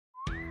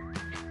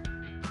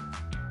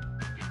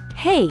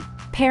Hey,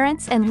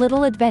 parents and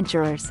little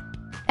adventurers.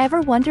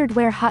 Ever wondered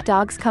where hot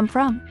dogs come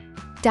from?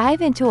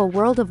 Dive into a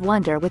world of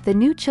wonder with the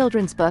new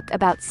children's book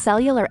about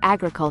cellular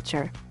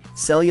agriculture.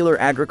 Cellular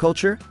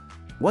agriculture?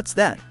 What's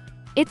that?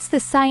 It's the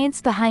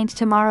science behind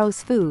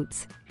tomorrow's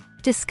foods.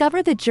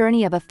 Discover the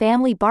journey of a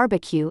family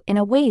barbecue in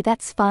a way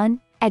that's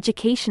fun,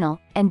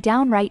 educational, and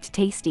downright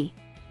tasty.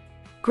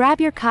 Grab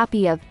your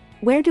copy of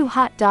Where Do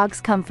Hot Dogs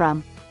Come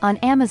From? On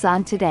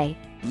Amazon today.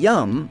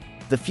 Yum!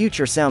 The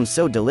future sounds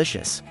so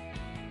delicious.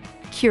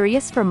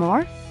 Curious for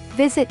more?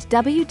 Visit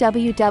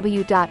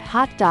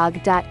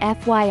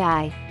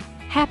www.hotdog.fyi.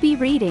 Happy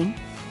reading!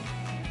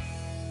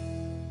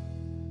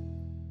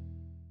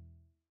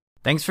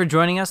 Thanks for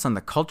joining us on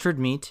the Cultured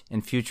Meat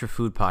and Future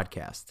Food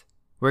podcast.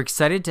 We're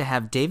excited to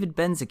have David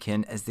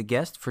Benzikin as the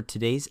guest for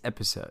today's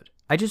episode.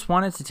 I just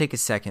wanted to take a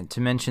second to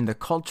mention the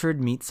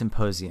Cultured Meat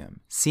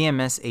Symposium,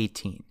 CMS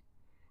 18.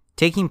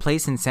 Taking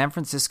place in San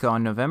Francisco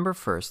on November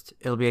 1st,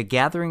 it'll be a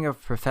gathering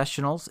of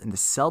professionals in the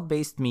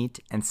cell-based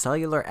meat and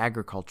cellular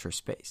agriculture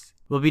space.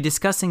 We'll be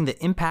discussing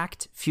the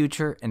impact,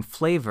 future, and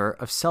flavor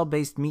of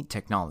cell-based meat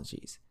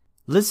technologies.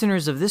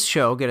 Listeners of this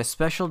show get a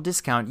special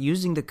discount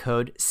using the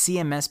code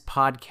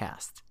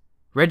CMSPodcast.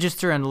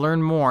 Register and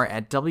learn more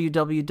at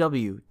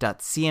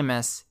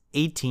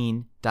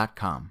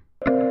www.cms18.com.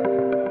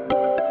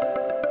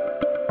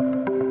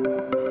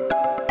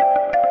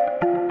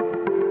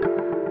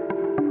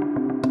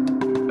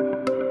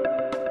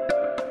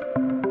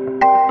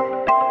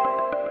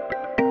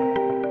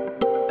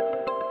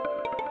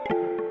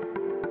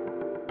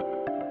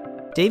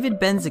 David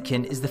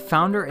Benzikin is the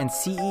founder and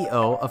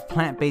CEO of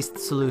Plant-Based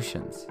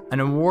Solutions, an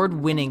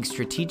award-winning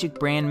strategic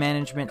brand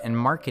management and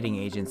marketing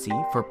agency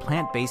for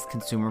plant-based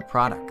consumer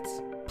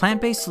products.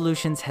 Plant-Based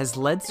Solutions has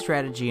led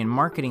strategy and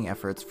marketing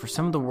efforts for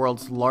some of the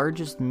world's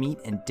largest meat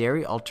and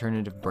dairy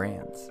alternative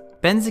brands.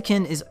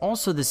 Benzikin is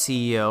also the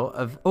CEO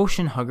of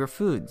Ocean Hugger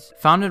Foods.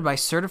 Founded by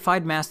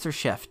certified master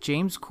chef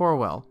James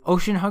Corwell,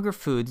 Ocean Hugger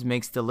Foods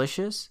makes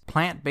delicious,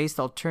 plant-based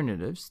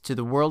alternatives to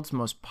the world's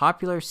most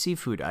popular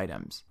seafood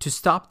items to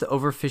stop the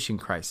overfishing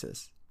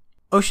crisis.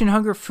 Ocean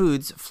Hugger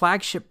Foods'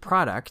 flagship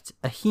product,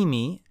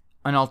 Ahimi,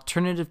 an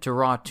alternative to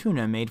raw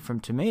tuna made from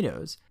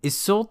tomatoes, is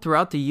sold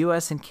throughout the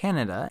US and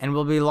Canada and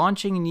will be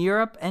launching in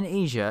Europe and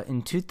Asia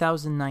in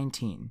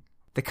 2019.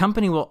 The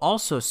company will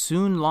also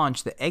soon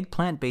launch the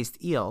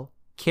eggplant-based eel,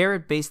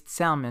 carrot-based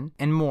salmon,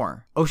 and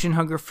more. Ocean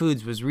Hugger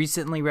Foods was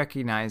recently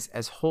recognized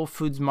as Whole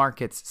Foods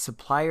Market's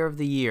Supplier of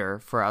the Year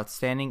for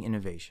outstanding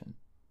innovation.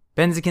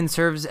 Benzikin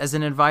serves as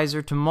an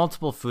advisor to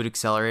multiple food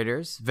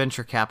accelerators,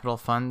 venture capital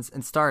funds,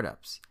 and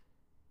startups.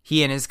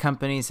 He and his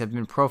companies have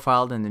been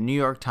profiled in the New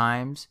York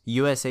Times,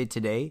 USA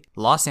Today,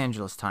 Los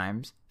Angeles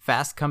Times,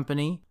 Fast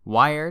Company,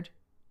 Wired,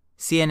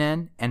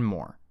 CNN, and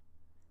more.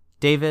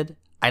 David,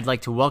 I'd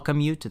like to welcome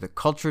you to the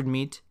Cultured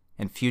Meat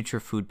and Future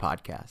Food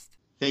podcast.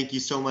 Thank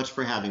you so much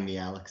for having me,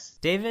 Alex.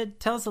 David,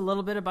 tell us a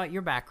little bit about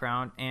your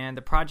background and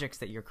the projects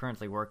that you're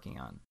currently working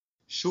on.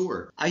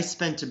 Sure. I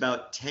spent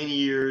about 10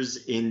 years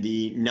in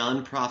the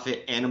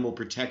nonprofit animal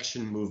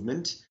protection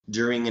movement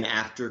during and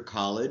after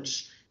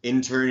college,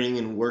 interning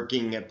and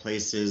working at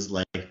places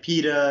like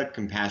PETA,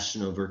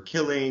 Compassion Over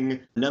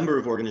Killing, a number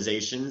of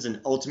organizations, and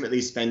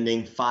ultimately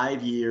spending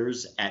 5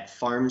 years at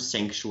Farm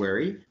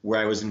Sanctuary, where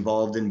I was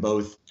involved in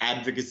both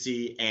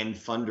advocacy and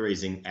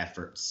fundraising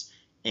efforts.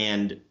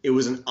 And it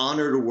was an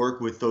honor to work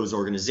with those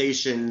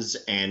organizations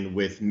and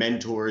with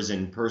mentors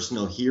and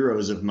personal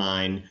heroes of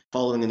mine,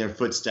 following in their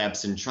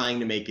footsteps and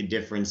trying to make a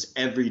difference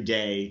every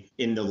day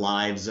in the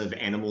lives of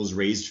animals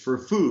raised for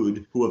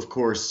food, who of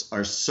course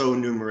are so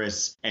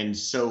numerous and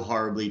so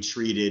horribly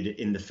treated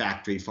in the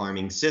factory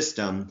farming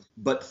system.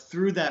 But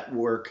through that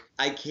work,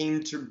 I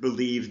came to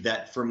believe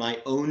that for my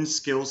own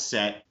skill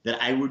set, that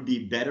I would be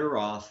better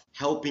off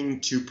helping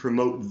to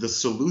promote the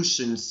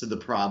solutions to the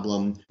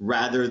problem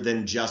rather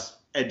than just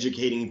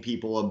educating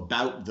people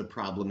about the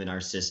problem in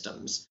our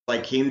systems. I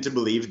came to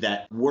believe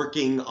that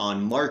working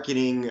on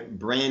marketing,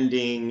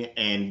 branding,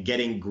 and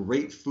getting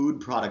great food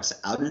products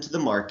out into the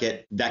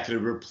market that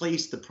could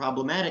replace the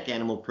problematic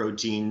animal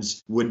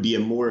proteins would be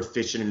a more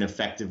efficient and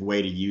effective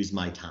way to use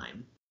my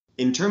time.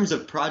 In terms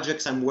of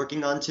projects I'm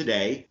working on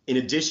today, in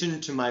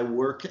addition to my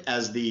work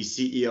as the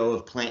CEO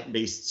of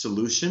Plant-Based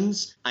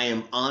Solutions, I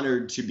am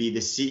honored to be the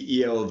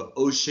CEO of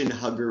Ocean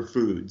Hugger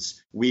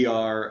Foods. We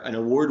are an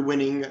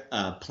award-winning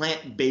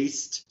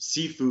plant-based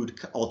seafood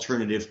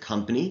alternative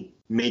company,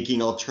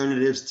 making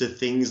alternatives to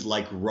things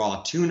like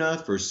raw tuna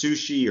for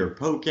sushi or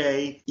poke,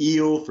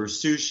 eel for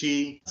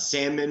sushi,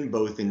 salmon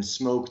both in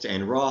smoked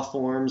and raw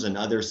forms, and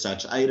other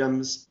such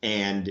items.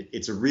 And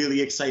it's a really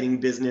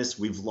exciting business.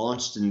 We've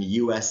launched in the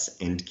US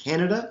and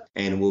Canada,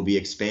 and we'll be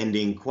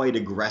expanding quite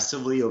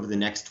aggressively over the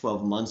next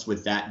 12 months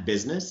with that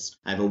business.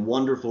 I have a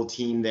wonderful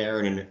team there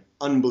and an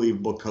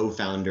unbelievable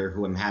co-founder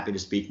who I'm happy to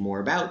speak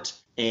more about.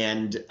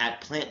 And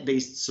at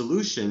Plant-Based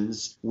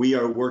Solutions, we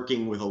are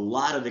working with a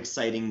lot of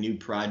exciting new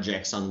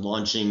projects on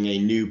launching a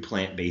new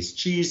plant-based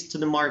cheese to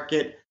the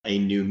market, a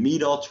new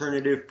meat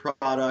alternative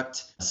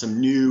product, some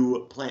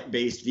new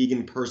plant-based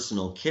vegan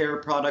personal care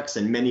products,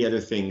 and many other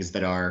things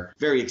that are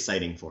very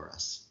exciting for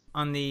us.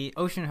 On the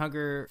Ocean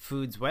Hugger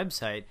Foods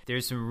website,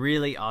 there's some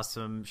really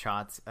awesome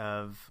shots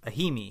of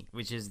ahimi,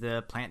 which is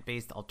the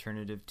plant-based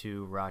alternative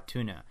to raw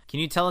tuna. Can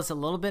you tell us a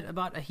little bit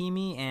about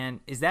ahimi, and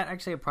is that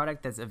actually a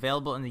product that's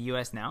available in the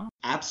US now?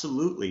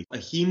 Absolutely.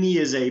 Ahimi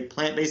is a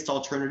plant-based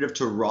alternative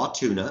to raw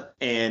tuna,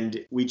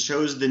 and we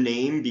chose the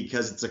name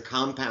because it's a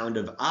compound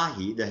of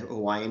ahi, the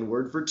Hawaiian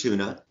word for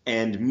tuna,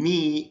 and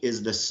mi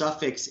is the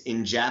suffix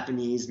in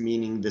Japanese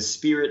meaning the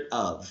spirit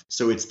of.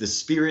 So it's the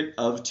spirit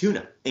of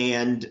tuna.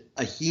 And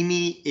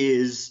ahimi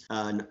is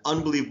an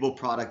unbelievable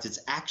product. It's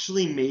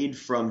actually made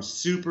from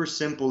super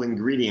simple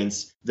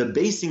ingredients. The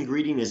base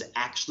ingredient is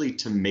actually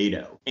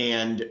tomato.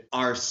 And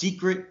our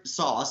secret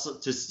sauce,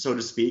 so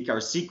to speak,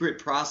 our secret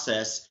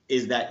process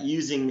is that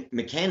using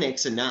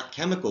mechanics and not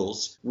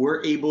chemicals,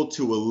 we're able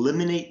to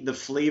eliminate the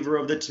flavor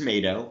of the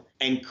tomato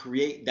and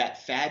create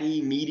that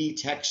fatty, meaty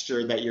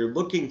texture that you're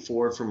looking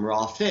for from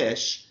raw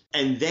fish,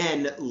 and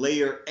then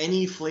layer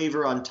any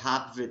flavor on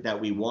top of it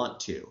that we want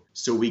to.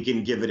 So we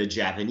can give it a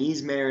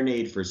Japanese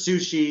marinade for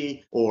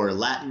sushi, or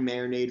Latin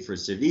marinade for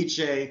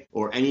ceviche,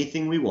 or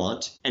anything we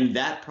want. And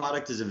that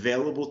product is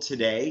available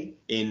today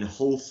in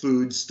Whole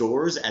Foods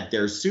stores, at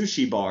their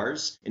sushi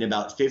bars, in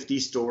about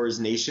 50 stores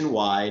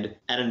nationwide,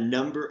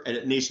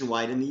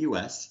 nationwide in the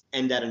US,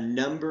 and at a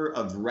number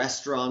of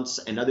restaurants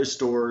and other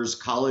stores,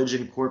 college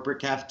and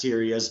corporate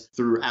cafeterias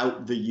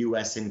throughout the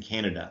US and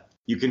Canada.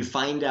 You can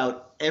find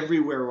out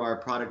everywhere our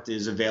product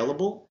is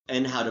available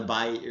and how to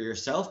buy it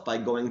yourself by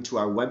going to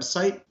our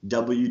website,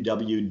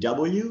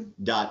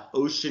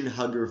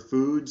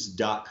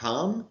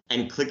 www.oceanhuggerfoods.com,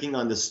 and clicking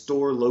on the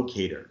store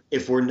locator.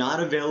 If we're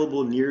not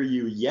available near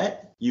you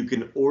yet, you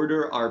can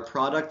order our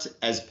product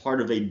as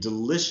part of a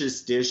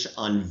delicious dish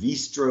on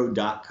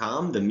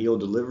Vistro.com, the meal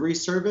delivery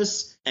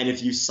service. And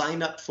if you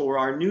sign up for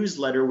our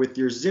newsletter with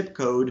your zip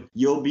code,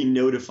 you'll be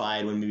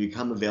notified when we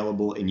become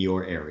available in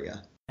your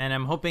area. And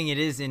I'm hoping it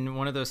is in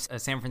one of those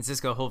San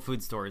Francisco Whole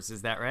Food stores.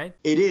 Is that right?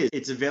 It is.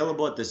 It's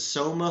available at the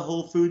Soma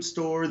Whole Food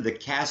store, the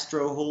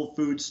Castro Whole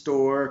Food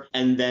store,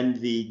 and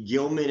then the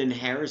Gilman and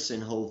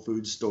Harrison Whole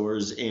Food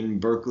stores in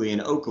Berkeley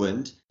and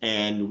Oakland.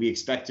 And we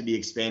expect to be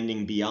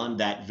expanding beyond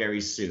that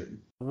very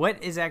soon.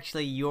 What is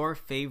actually your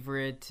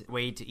favorite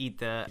way to eat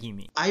the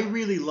ahimi? I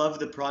really love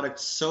the product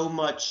so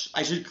much.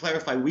 I should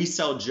clarify, we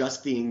sell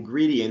just the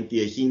ingredient,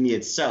 the ahimi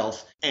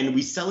itself, and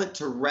we sell it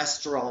to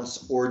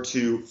restaurants or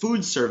to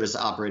food service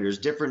operators,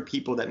 different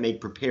people that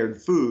make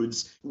prepared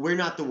foods. We're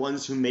not the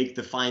ones who make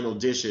the final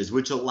dishes,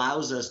 which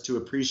allows us to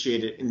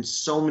appreciate it in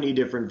so many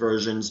different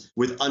versions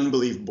with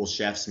unbelievable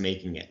chefs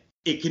making it.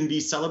 It can be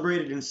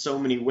celebrated in so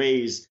many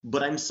ways,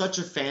 but I'm such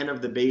a fan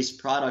of the base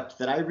product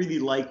that I really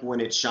like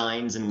when it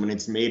shines and when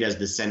it's made as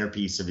the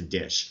centerpiece of a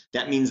dish.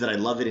 That means that I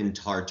love it in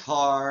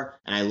tartare,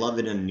 and I love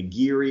it in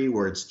nigiri,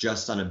 where it's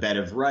just on a bed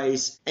of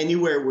rice.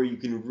 Anywhere where you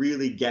can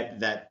really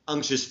get that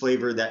unctuous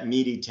flavor, that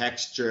meaty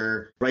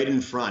texture right in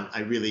front,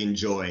 I really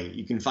enjoy.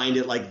 You can find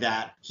it like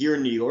that. Here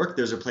in New York,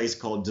 there's a place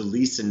called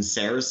Delice and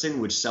Saracen,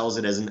 which sells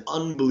it as an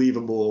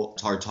unbelievable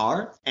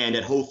tartare. And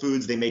at Whole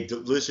Foods, they make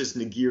delicious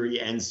nigiri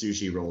and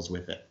sushi rolls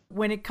with it.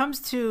 When it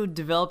comes to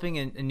developing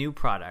a new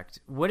product,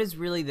 what is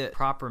really the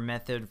proper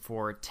method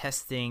for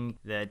testing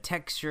the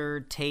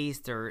texture,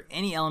 taste, or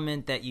any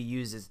element that you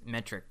use as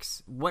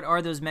metrics? What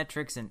are those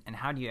metrics, and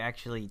how do you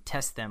actually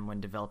test them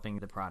when developing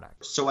the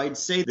product? So I'd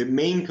say the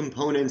main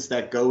components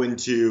that go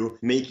into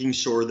making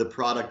sure the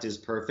product is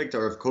perfect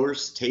are, of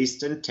course,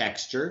 taste and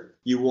texture.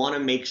 You want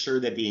to make sure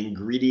that the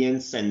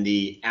ingredients and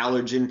the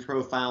allergen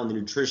profile and the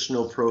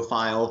nutritional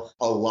profile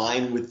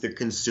align with the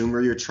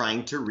consumer you're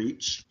trying to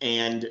reach.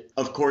 And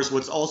of course,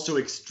 what's also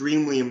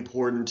extremely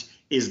important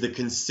is the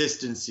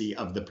consistency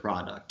of the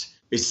product.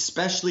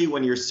 Especially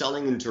when you're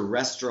selling into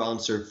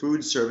restaurants or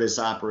food service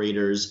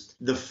operators,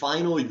 the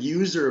final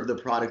user of the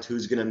product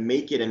who's going to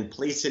make it and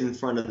place it in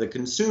front of the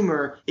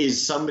consumer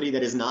is somebody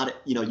that is not,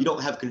 you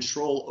don't have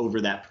control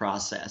over that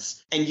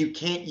process. And you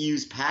can't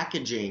use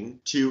packaging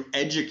to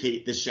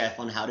educate the chef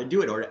on how to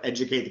do it or to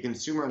educate the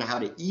consumer on how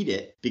to eat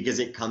it, because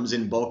it comes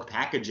in bulk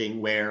packaging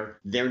where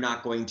they're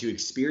not going to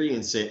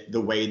experience it the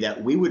way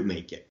that we would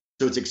make it.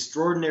 So it's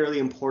extraordinarily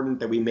important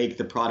that we make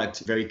the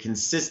product very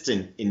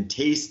consistent in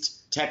taste,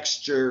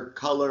 texture,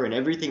 color, and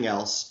everything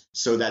else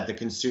so that the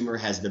consumer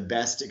has the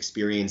best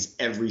experience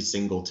every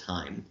single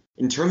time.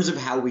 In terms of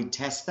how we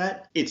test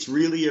that, it's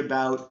really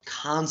about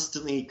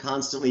constantly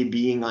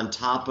being on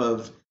top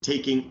of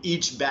taking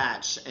each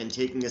batch and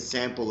taking a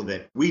sample of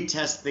it. We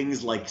test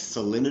things like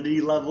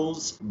salinity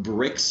levels,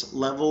 Brix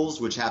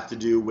levels, which have to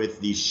do with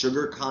the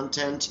sugar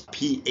content,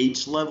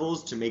 pH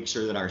levels to make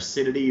sure that our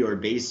acidity or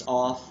base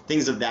off,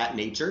 things of that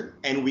nature.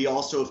 And we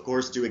also, of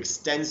course, do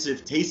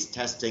extensive taste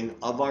testing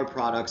of our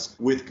products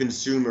with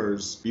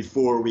consumers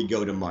before we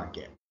go to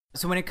market.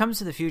 So when it comes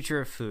to the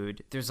future of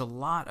food, there's a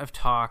lot of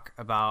talk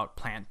about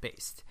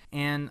plant-based.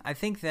 And I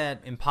think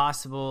that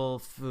Impossible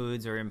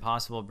Foods or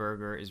Impossible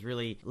Burger is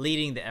really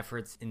leading the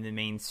efforts in the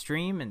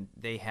mainstream, and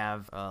they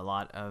have a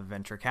lot of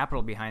venture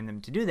capital behind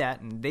them to do that,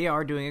 and they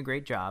are doing a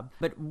great job.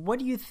 But what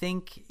do you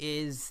think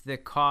is the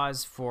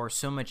cause for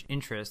so much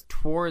interest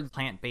towards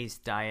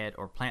plant-based diet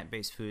or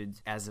plant-based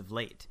foods as of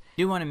late?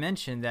 I do want to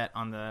mention that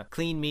on the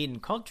clean meat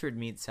and cultured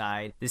meat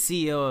side, the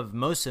CEO of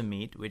Mosa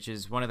Meat, which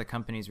is one of the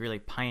companies really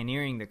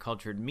pioneering the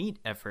cultured meat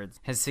efforts,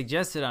 has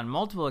suggested on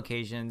multiple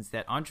occasions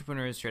that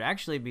entrepreneurs should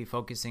actually be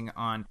focusing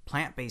on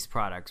plant-based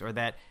products, or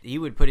that he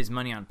would put his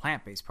money on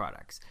plant-based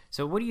products.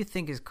 So what do you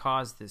think has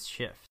caused this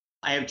shift?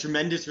 I have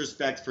tremendous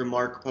respect for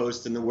Mark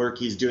Post and the work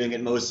he's doing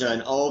at Mosa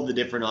and all of the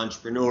different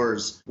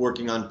entrepreneurs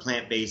working on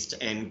plant-based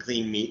and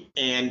clean meat.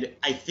 And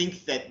I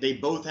think that they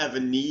both have a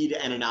need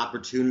and an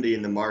opportunity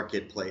in the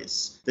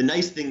marketplace. The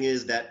nice thing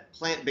is that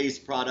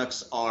plant-based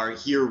products are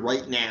here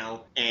right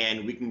now,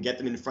 and we can get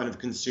them in front of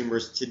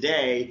consumers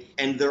today,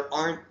 and there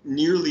aren't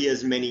nearly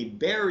as many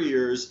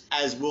barriers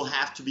as will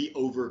have to be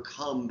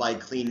overcome by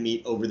clean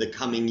meat over the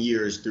coming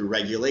years through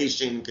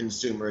regulation,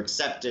 consumer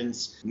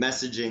acceptance,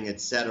 messaging,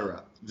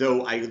 etc.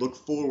 Though I look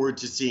forward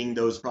to seeing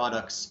those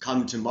products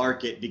come to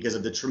market because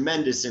of the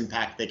tremendous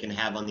impact they can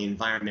have on the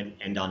environment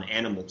and on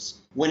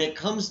animals. When it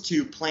comes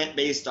to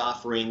plant-based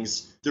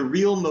offerings, the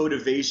real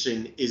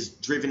motivation is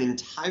driven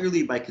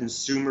entirely by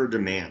consumer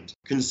demand.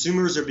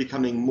 Consumers are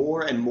becoming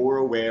more and more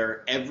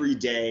aware every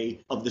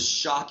day of the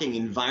shocking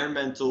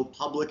environmental,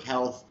 public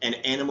health, and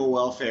animal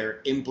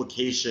welfare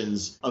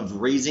implications of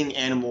raising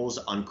animals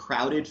on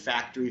crowded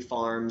factory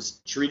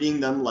farms, treating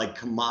them like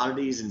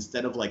commodities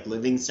instead of like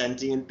living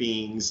sentient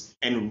beings,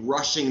 and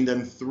rushing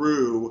them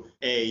through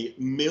a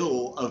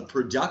mill of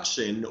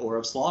production or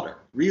of slaughter.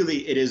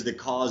 Really, it is the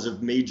cause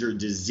of major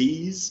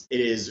disease. It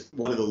is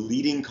one of the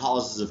leading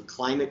causes of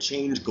climate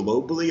change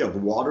globally,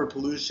 of water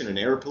pollution and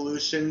air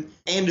pollution,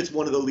 and it's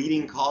one of the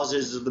leading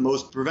causes of the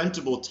most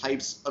preventable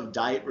types of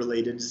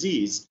diet-related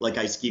disease, like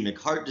ischemic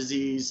heart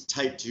disease,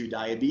 type 2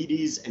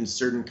 diabetes, and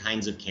certain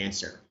kinds of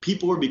cancer.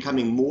 People are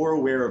becoming more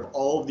aware of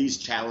all of these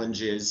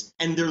challenges,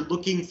 and they're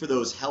looking for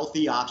those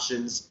healthy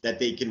options that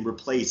they can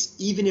replace,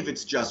 even if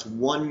it's just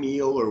one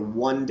meal or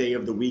one day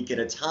of the week at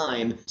a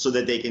time, so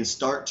that they can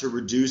start to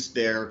reduce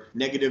their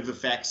negative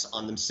effects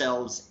on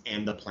themselves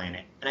and the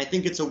planet. And I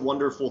think it's a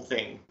wonderful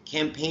thing.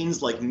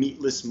 Campaigns like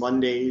Meatless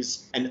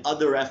Mondays and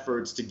other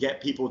efforts to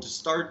get people to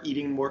start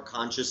eating more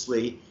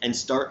consciously and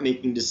start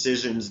making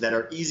decisions that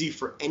are easy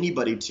for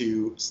anybody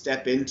to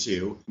step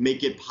into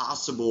make it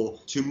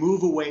possible to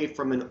move away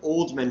from an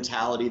old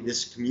mentality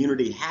this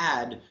community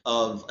had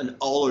of an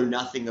all or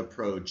nothing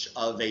approach,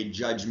 of a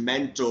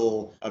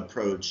judgmental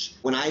approach.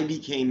 When I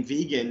became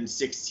vegan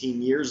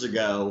 16 years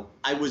ago,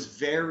 I was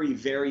very,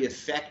 very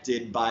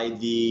affected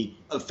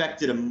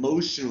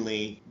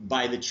emotionally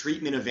by the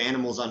treatment of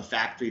animals on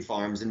factory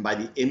farms and by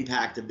the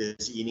impact of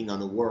this eating on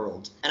the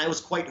world. And I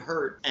was quite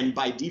hurt and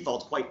by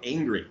default quite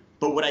angry.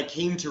 But what I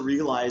came to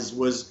realize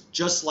was,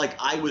 just like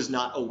I was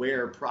not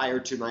aware prior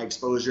to my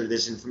exposure to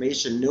this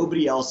information,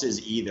 nobody else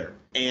is either.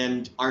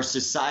 And our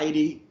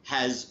society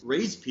has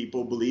raised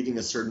people believing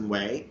a certain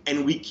way,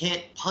 and we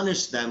can't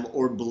punish them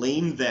or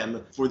blame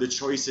them for the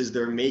choices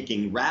they're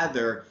making.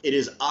 Rather, it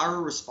is our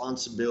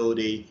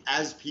responsibility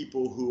as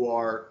people who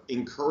are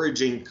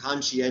encouraging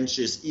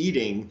conscientious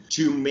eating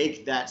to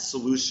make that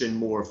solution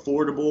more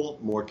affordable,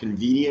 more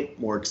convenient,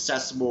 more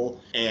accessible,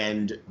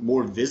 and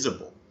more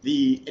visible.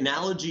 The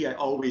analogy I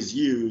always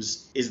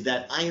use is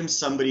that I am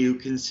somebody who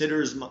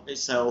considers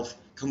myself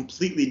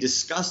completely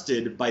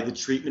disgusted by the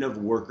treatment of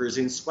workers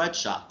in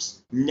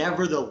sweatshops.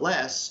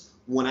 Nevertheless,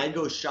 when I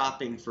go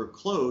shopping for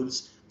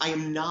clothes, I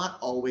am not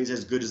always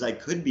as good as I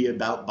could be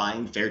about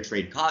buying fair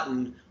trade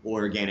cotton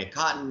or organic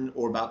cotton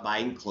or about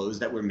buying clothes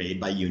that were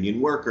made by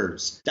union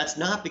workers. That's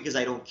not because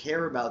I don't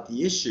care about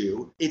the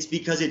issue. It's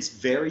because it's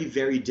very,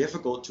 very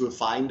difficult to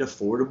find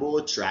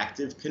affordable,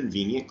 attractive,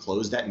 convenient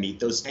clothes that meet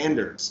those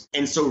standards.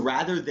 And so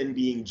rather than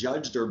being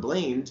judged or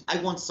blamed, I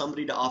want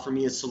somebody to offer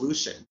me a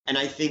solution. And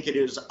I think it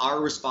is our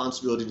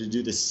responsibility to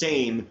do the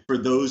same for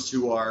those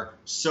who are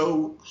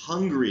so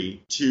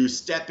hungry to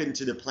step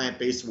into the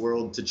plant-based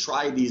world, to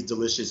try these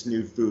delicious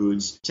new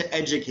foods, to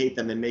educate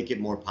them and make it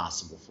more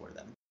possible for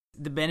them.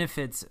 The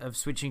benefits of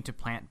switching to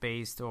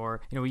plant-based,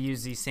 or we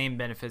use these same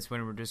benefits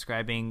when we're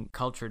describing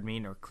cultured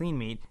meat or clean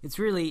meat. It's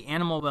really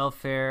animal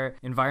welfare,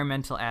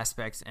 environmental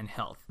aspects, and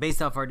health.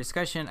 Based off our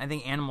discussion, I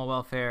think animal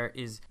welfare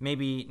is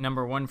maybe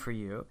number one for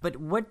you. But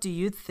what do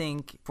you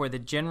think for the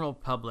general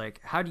public,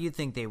 how do you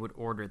think they would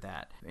order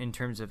that in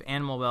terms of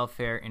animal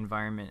welfare,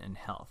 environment, and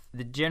health?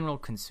 The general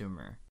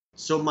consumer.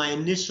 So my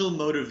initial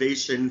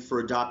motivation for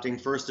adopting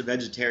first a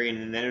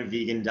vegetarian and then a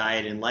vegan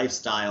diet and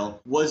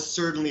lifestyle was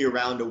certainly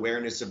around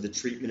awareness of the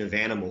treatment of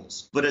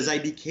animals. But as I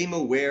became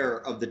aware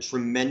of the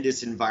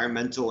tremendous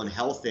environmental and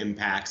health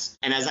impacts,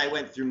 and as I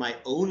went through my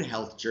own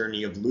health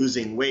journey of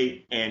losing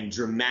weight and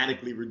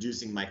dramatically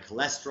reducing my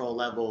cholesterol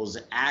levels,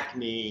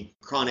 acne,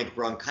 chronic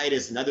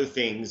bronchitis, and other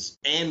things,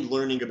 and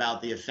learning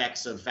about the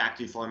effects of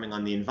factory farming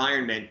on the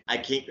environment, I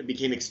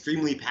became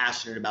extremely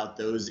passionate about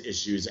those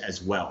issues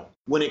as well.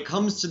 When it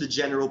comes to the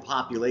general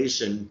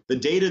population, the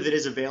data that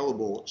is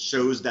available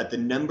shows that the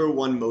number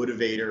one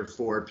motivator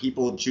for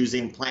people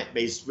choosing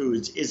plant-based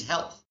foods is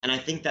health. And I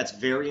think that's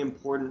very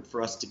important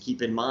for us to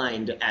keep in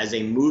mind as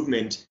a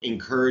movement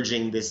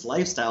encouraging this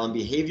lifestyle and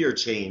behavior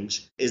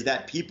change, is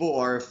that people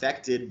are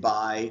affected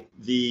by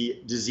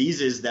the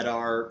diseases that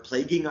are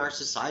plaguing our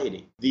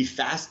society. The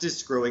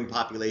fastest growing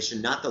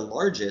population, not the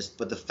largest,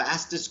 but the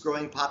fastest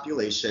growing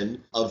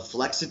population of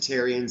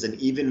flexitarians and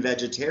even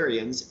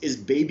vegetarians is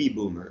baby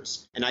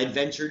boomers. And I'd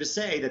venture to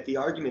say that the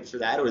argument for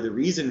that, or the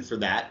reason for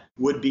that,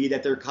 would be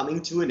that they're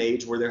coming to an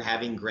age where they're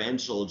having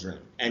grandchildren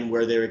and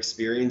where they're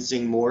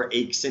experiencing more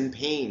aches and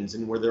pains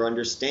and where they're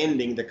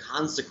understanding the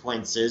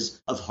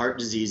consequences of heart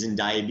disease and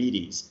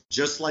diabetes.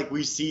 Just like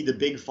we see the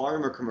big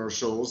pharma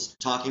commercials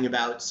talking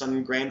about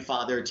some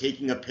grandfather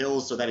taking a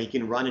pill so that he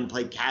can run and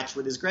play catch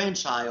with his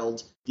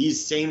grandchild,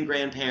 these same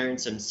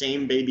grandparents and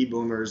same baby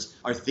boomers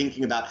are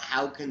thinking about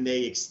how can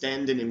they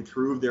extend and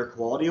improve their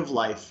quality of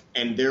life,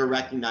 and they're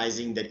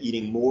recognizing that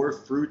eating more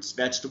fruits,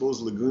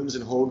 vegetables, legumes,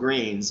 and whole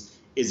grains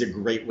is a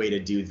great way to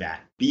do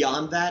that.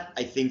 Beyond that,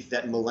 I think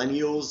that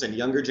millennials and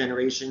younger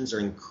generations are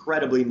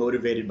incredibly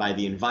motivated by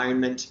the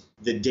environment.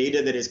 The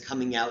data that is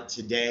coming out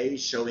today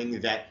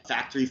showing that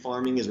factory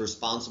farming is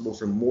responsible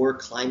for more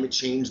climate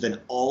change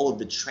than all of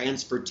the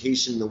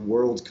transportation in the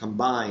world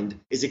combined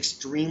is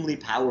extremely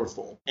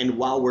powerful. And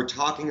while we're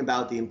talking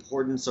about the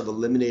importance of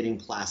eliminating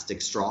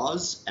plastic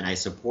straws, and I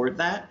support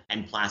that,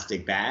 and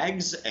plastic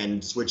bags,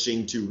 and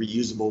switching to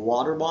reusable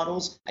water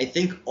bottles, I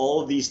think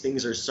all of these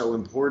things are so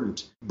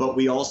important. But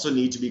we also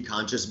need to be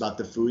conscious about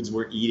the foods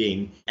we're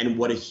eating and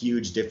what a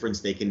huge difference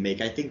they can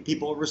make. I think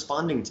people are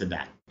responding to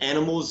that.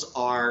 Animals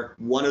are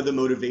one of the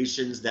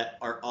motivations that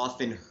are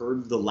often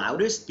heard the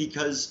loudest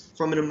because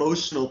from an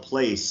emotional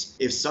place,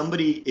 if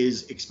somebody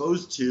is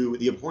exposed to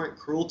the abhorrent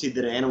cruelty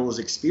that animals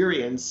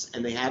experience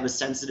and they have a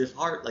sensitive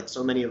heart like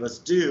so many of us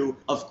do,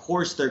 of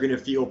course they're going to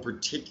feel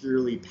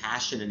particularly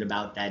passionate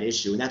about that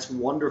issue. And that's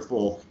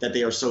wonderful that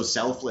they are so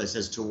selfless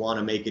as to want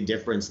to make a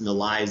difference in the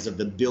lives of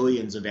the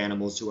billions of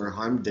animals who are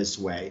harmed this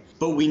way.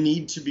 But we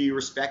need to be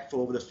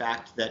respectful of the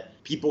fact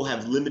that people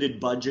have limited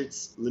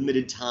budgets,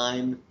 limited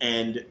time,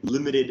 and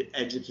limited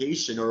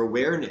education or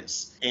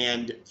awareness.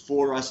 And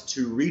for us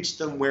to reach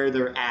them where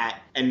they're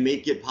at and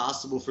make it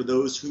possible for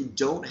those who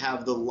don't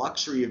have the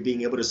luxury of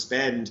being able to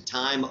spend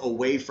time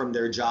away from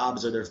their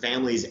jobs or their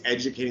families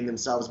educating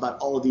themselves about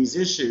all of these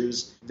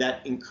issues,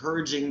 that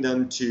encouraging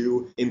them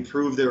to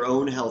improve their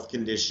own health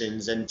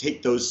conditions and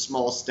take those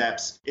small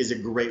steps is a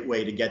great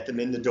way to get them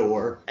in the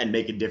door and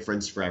make a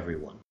difference for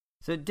everyone.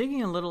 So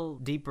digging a little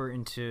deeper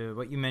into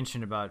what you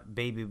mentioned about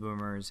baby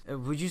boomers,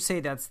 would you say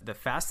that's the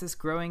fastest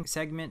growing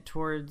segment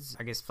towards,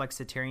 I guess,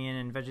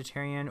 flexitarian and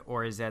vegetarian,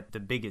 or is that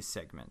the biggest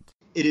segment?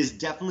 It is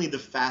definitely the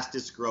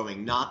fastest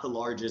growing, not the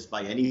largest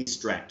by any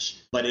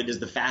stretch, but it is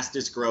the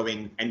fastest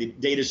growing, and the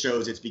data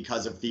shows it's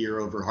because of fear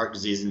over heart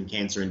disease and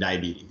cancer and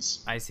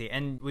diabetes. I see.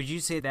 And would you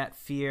say that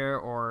fear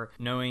or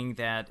knowing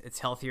that it's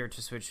healthier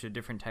to switch to a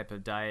different type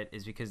of diet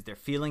is because they're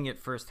feeling it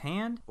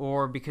firsthand,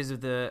 or because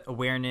of the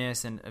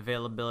awareness and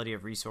availability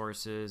of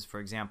resources, for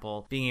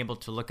example, being able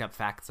to look up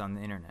facts on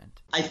the internet?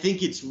 I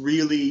think it's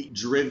really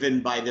driven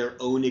by their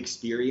own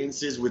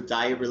experiences with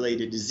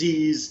diet-related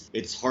disease.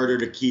 It's harder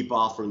to keep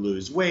off or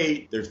lose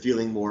weight. They're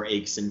feeling more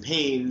aches and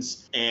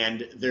pains,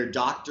 and their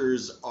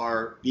doctors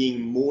are being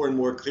more and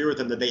more clear with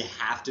them that they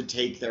have to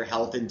take their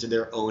health into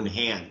their own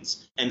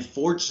hands. And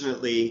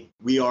fortunately,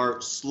 we are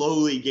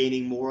slowly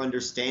gaining more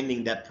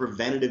understanding that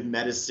preventative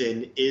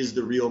medicine is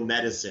the real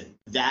medicine.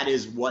 That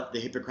is what the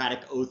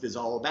Hippocratic Oath is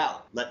all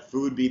about. Let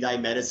food be thy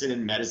medicine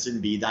and medicine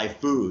be thy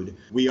food.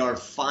 We are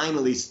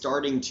finally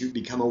starting to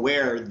become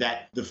aware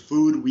that the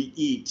food we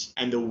eat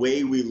and the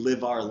way we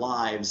live our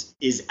lives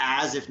is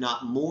as, if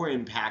not more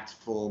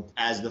impactful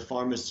as the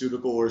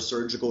pharmaceutical or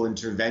surgical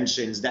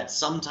interventions that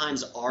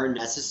sometimes are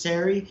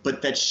necessary,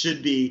 but that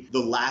should be the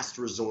last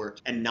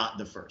resort and not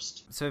the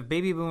first. So if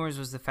baby boomers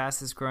was the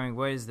fastest growing,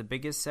 what is the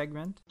biggest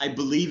segment? I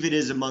believe it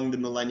is among the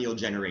millennial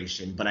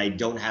generation, but I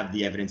don't have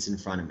the evidence in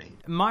front of me.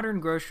 Modern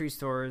grocery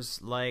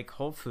stores like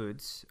Whole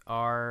Foods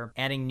are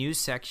adding new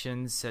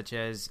sections such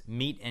as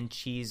meat and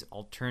cheese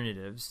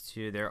alternatives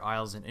to their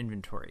aisles and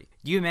inventory.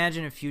 Do you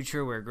imagine a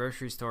future where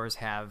grocery stores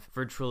have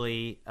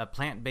virtually a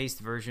plant-based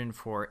version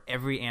for for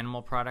every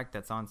animal product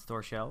that's on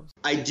store shelves?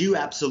 I do,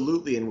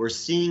 absolutely, and we're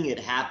seeing it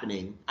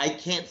happening. I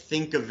can't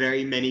think of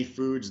very many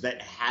foods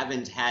that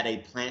haven't had a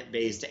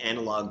plant-based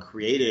analog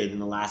created in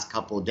the last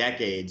couple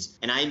decades,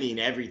 and I mean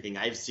everything.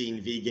 I've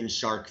seen vegan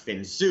shark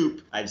fin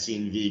soup, I've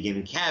seen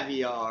vegan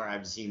caviar,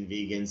 I've seen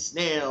vegan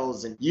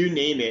snails, and you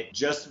name it,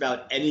 just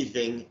about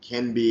anything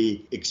can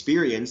be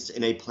experienced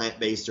in a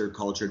plant-based or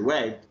cultured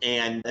way,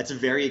 and that's a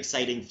very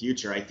exciting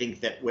future. I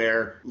think that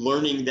we're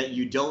learning that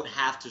you don't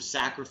have to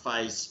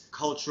sacrifice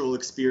cultural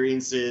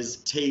experiences,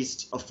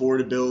 taste,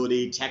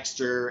 affordability,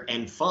 texture,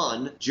 and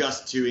fun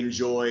just to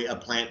enjoy a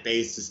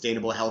plant-based,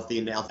 sustainable, healthy,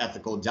 and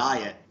ethical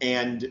diet.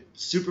 And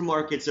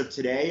supermarkets of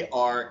today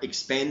are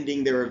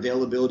expanding their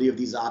availability of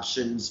these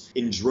options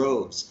in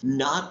droves,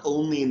 not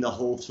only in the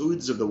Whole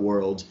Foods of the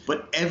world,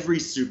 but every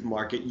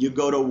supermarket. You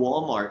go to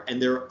Walmart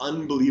and there are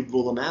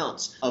unbelievable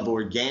amounts of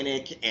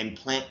organic and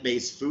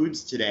plant-based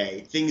foods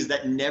today, things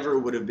that never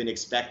would have been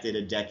expected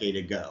a decade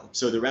ago.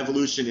 So the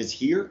revolution is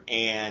here,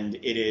 and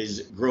it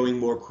is growing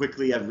more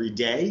quickly every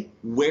day.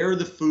 Where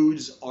the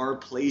foods are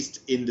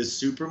placed in the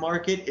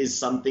supermarket is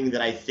something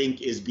that I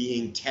think is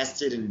being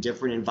tested in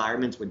different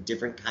environments with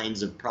different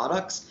kinds of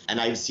products.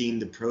 And I've seen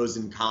the pros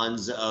and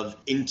cons of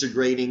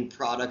integrating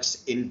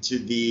products into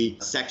the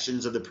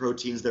sections of the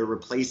proteins they're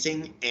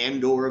replacing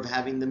and or of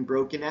having them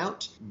broken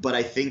out. But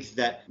I think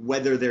that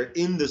whether they're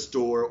in the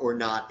store or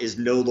not is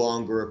no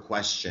longer a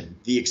question.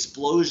 The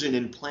explosion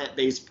in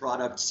plant-based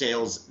product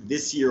sales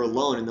this year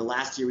alone, in the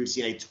last year we've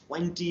seen a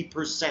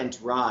 20%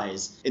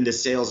 rise in the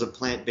sales of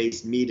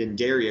plant-based meat and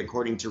dairy,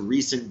 according to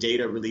recent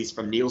data released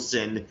from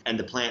Nielsen and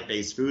the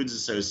Plant-Based Foods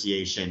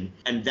Association.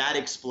 And that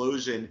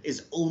explosion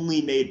is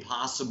only made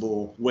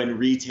possible when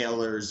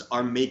retailers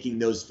are making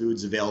those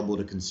foods available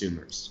to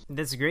consumers.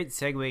 That's a great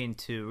segue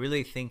into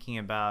really thinking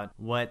about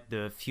what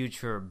the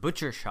future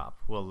butcher shop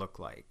will look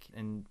like.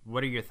 And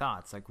what are your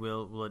thoughts? Like,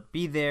 will it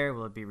be there?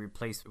 Will it be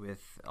replaced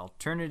with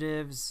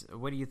alternatives?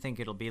 What do you think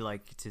it'll be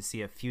like to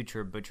see a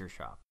future butcher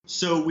shop?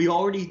 So we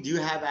already do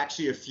have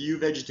actually a few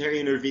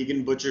vegetarian or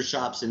vegan butcher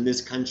shops in this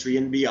country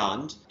and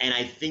beyond. And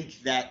I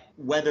think that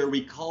whether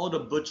we call it a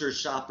butcher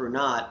shop or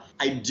not,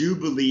 I do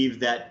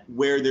believe that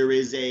where there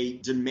is a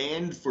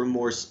demand for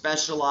more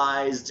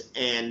specialized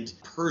and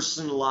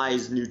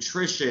personalized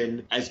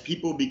nutrition, as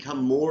people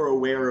become more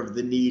aware of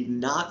the need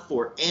not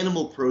for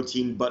animal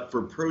protein, but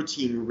for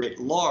protein writ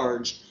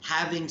large,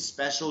 having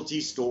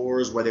specialty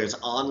stores, whether it's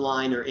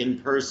online or in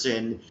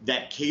person,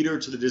 that cater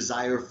to the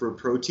desire for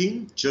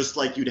protein, just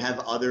like you'd have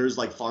others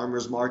like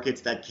farmers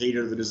markets that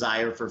cater to the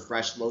desire for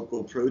fresh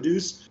local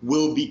produce,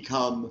 will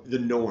become the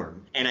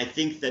norm. And I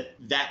think that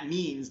that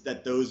means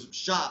that those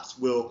shops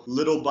will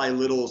little by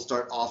little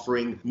start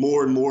offering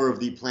more and more of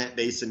the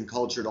plant-based and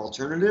cultured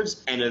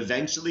alternatives. And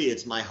eventually,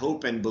 it's my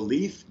hope and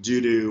belief,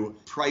 due to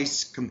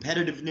price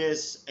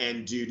competitiveness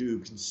and due to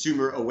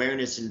consumer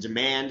awareness and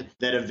demand,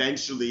 that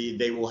eventually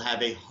they will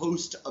have a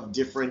host of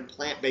different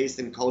plant-based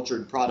and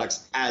cultured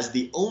products as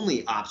the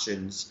only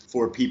options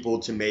for people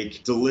to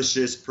make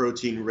delicious,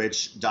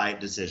 protein-rich diet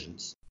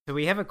decisions. So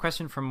we have a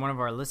question from one of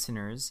our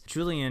listeners.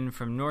 Julian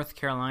from North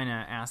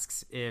Carolina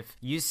asks if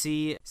you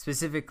see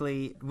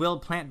specifically, will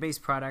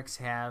plant-based products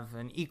have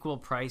an equal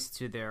price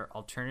to their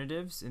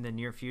alternatives in the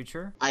near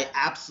future? I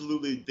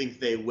absolutely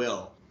think they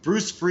will.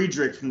 Bruce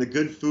Friedrich from the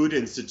Good Food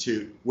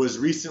Institute was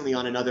recently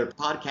on another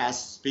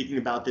podcast speaking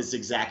about this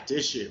exact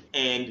issue.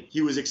 And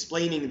he was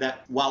explaining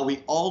that while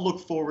we all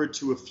look forward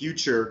to a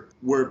future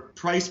where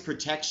price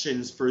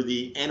protections for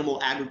the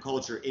animal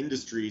agriculture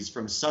industries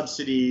from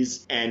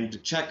subsidies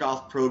and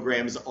checkoff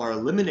programs are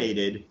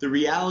eliminated, the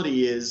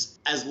reality is,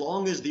 as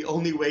long as the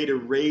only way to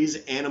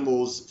raise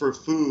animals for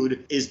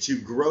food is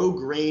to grow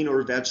grain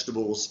or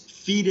vegetables,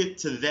 feed it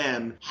to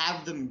them,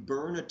 have them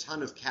burn a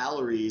ton of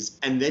calories,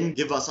 and then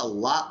give us a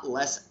lot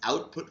less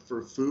output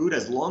for food,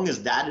 as long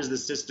as that is the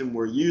system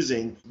we're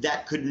using,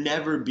 that could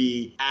never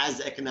be as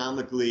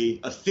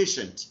economically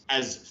efficient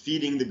as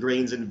feeding the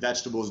grains and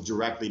vegetables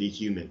directly to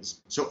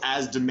humans. So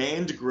as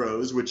demand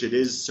grows, which it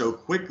is so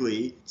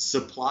quickly,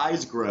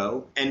 supplies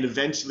grow, and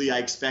eventually I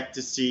expect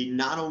to see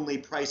not only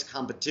price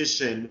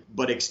competition,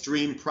 but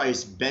extreme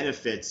price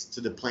benefits to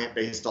the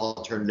plant-based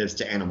alternatives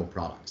to animal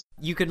products.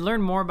 You can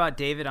learn more about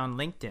David on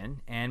LinkedIn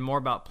and more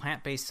about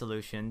plant-based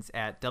solutions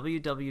at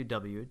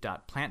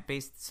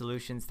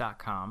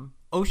www.plantbasedsolutions.com,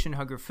 Ocean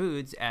Hugger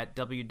Foods at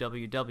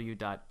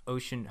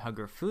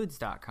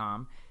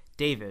www.oceanhuggerfoods.com.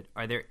 David,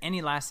 are there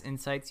any last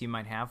insights you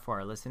might have for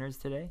our listeners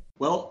today?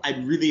 Well, I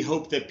really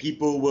hope that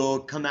people will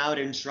come out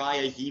and try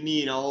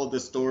Ahimi in all of the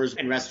stores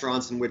and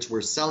restaurants in which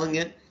we're selling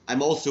it.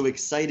 I'm also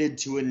excited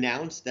to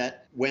announce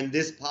that when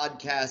this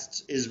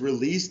podcast is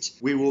released,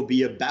 we will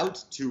be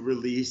about to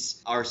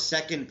release our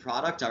second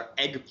product, our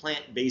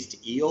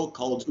eggplant-based eel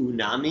called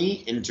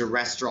Unami, into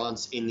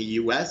restaurants in the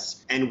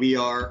US. And we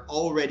are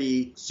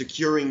already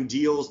securing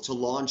deals to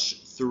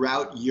launch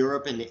throughout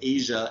Europe and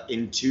Asia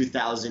in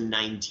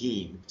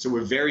 2019. So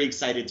we're very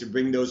excited to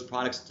bring those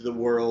products to the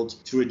world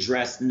to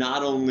address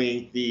not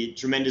only the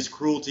tremendous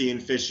cruelty in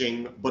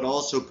fishing, but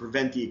also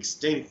prevent the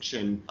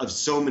extinction of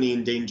so many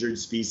endangered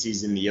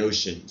species in the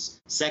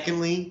oceans.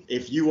 Secondly,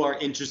 if you are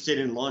interested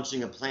in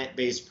launching a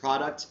plant-based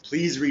product,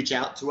 please reach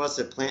out to us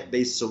at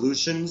Plant-Based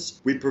Solutions.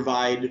 We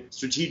provide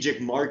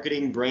strategic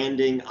marketing,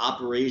 branding,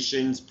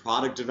 operations,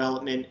 product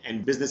development,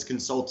 and business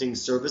consulting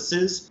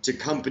services to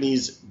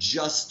companies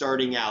just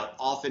starting out,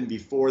 often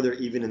before they're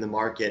even in the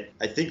market.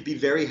 I think be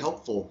very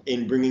helpful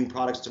in bringing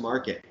products to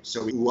market.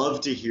 So we'd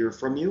love to hear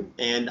from you.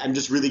 And I'm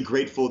just really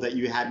grateful that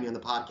you had me on the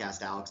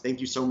podcast, Alex. Thank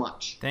you so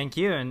much. Thank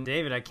you. And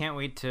David, I can't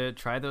wait to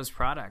try those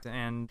products.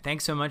 And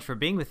thanks so much for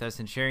being with us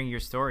and sharing your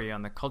story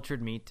on the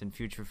Cultured Meat and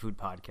Future Food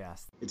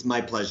podcast. It's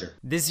my pleasure.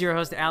 This is your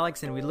host,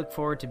 Alex, and we look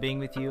forward to being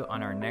with you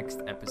on our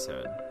next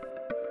episode.